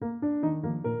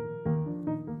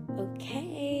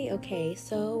Okay,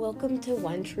 so welcome to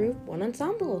One Troupe, One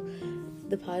Ensemble,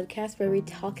 the podcast where we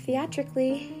talk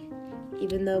theatrically,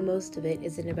 even though most of it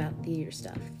isn't about theater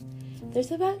stuff.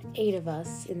 There's about 8 of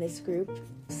us in this group.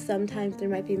 Sometimes there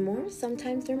might be more,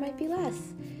 sometimes there might be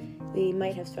less. We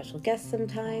might have special guests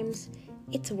sometimes.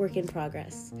 It's a work in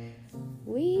progress.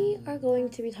 We are going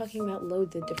to be talking about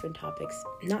loads of different topics,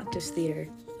 not just theater.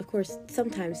 Of course,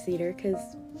 sometimes theater,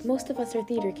 because most of us are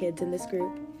theater kids in this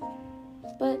group.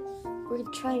 But we're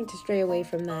trying to stray away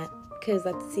from that, because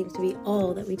that seems to be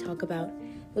all that we talk about.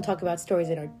 We'll talk about stories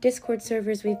in our Discord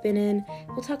servers we've been in.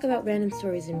 We'll talk about random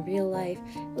stories in real life.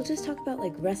 We'll just talk about,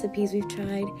 recipes we've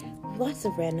tried. Lots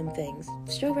of random things.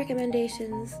 Show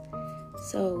recommendations.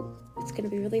 So, it's going to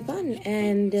be really fun.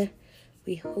 And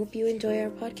we hope you enjoy our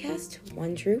podcast.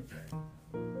 One Troupe,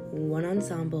 One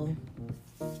Ensemble.